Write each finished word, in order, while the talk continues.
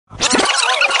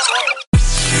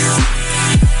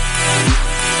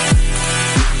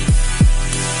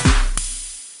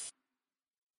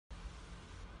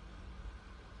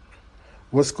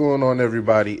What's going on,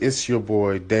 everybody? It's your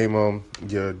boy Damo,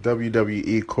 your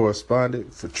WWE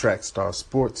correspondent for Trackstar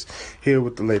Sports, here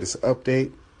with the latest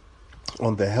update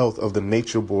on the health of the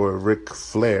Nature Boy Ric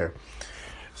Flair.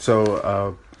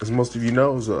 So, as most of you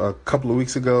know, a couple of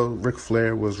weeks ago, Ric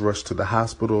Flair was rushed to the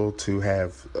hospital to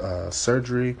have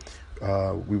surgery.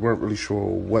 We weren't really sure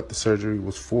what the surgery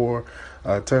was for.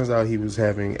 It turns out he was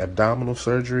having abdominal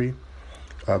surgery.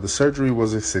 The surgery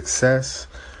was a success,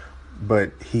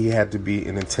 but he had to be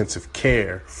in intensive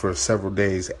care for several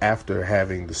days after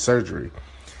having the surgery.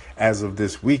 As of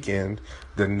this weekend,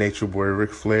 the Nature Boy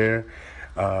Ric Flair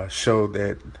showed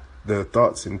that the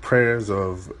thoughts and prayers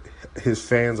of his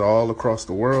fans all across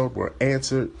the world were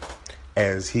answered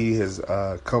as he has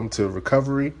come to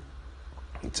recovery.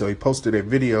 So he posted a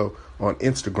video on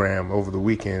Instagram over the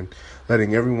weekend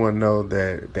letting everyone know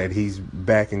that he's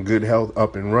back in good health,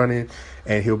 up and running,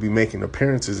 and he'll be making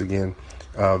appearances again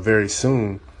very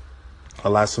soon, a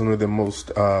lot sooner than most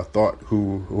thought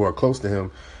who are close to him.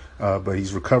 But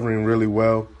he's recovering really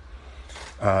well.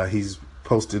 He's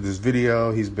posted this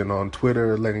video. He's been on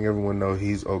Twitter letting everyone know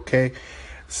he's okay.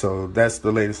 So that's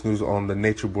the latest news on the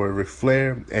Nature Boy Ric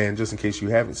Flair. And just in case you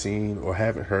haven't seen or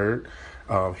haven't heard,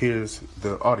 here's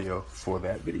the audio for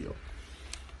that video.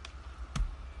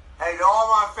 Hey, to all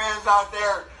my fans out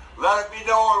there, let it be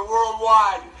known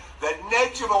worldwide that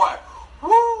Nature Boy,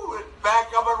 woo, is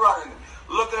back up and running.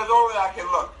 Look as only I can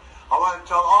look. I want to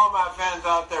tell all my fans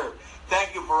out there,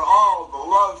 thank you for all the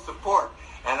love, support,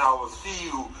 and I will see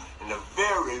you in the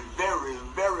very, very,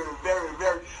 very, very,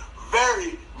 very,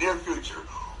 very near future.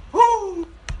 Woo!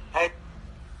 Hey.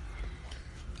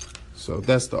 So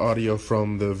that's the audio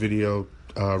from the video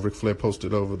Ric Flair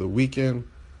posted over the weekend.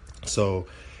 So,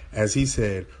 as he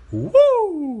said,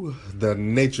 woo, the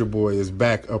Nature Boy is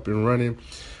back up and running.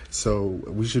 So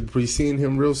we should be seeing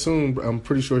him real soon. I'm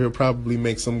pretty sure he'll probably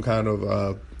make some kind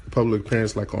of public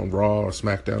appearance like on Raw or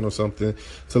SmackDown or something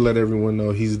to let everyone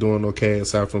know he's doing okay,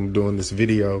 aside from doing this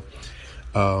video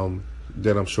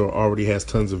that I'm sure already has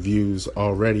tons of views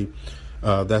already.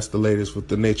 That's the latest with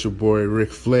the Nature Boy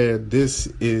Ric Flair. This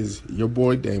is your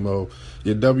boy Damo,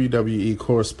 your WWE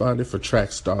correspondent for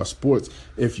Trackstar Sports.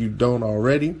 If you don't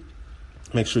already,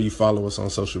 make sure you follow us on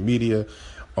social media,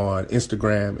 on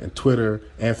Instagram and Twitter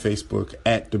and Facebook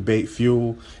at Debate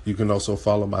Fuel. You can also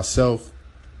follow myself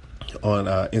on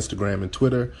Instagram and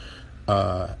Twitter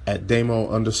at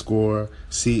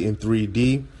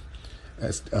Damo_C3D.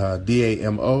 That's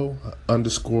DAMO_SEAYN,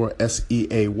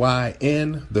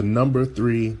 the number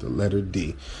 3, the letter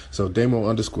D. So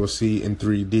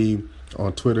Damo_C3D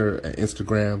on Twitter and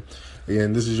Instagram.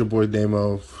 Again, this is your boy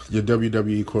Damo, your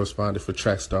WWE correspondent for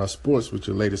Trackstar Sports, with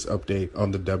your latest update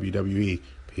on the WWE.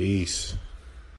 Peace.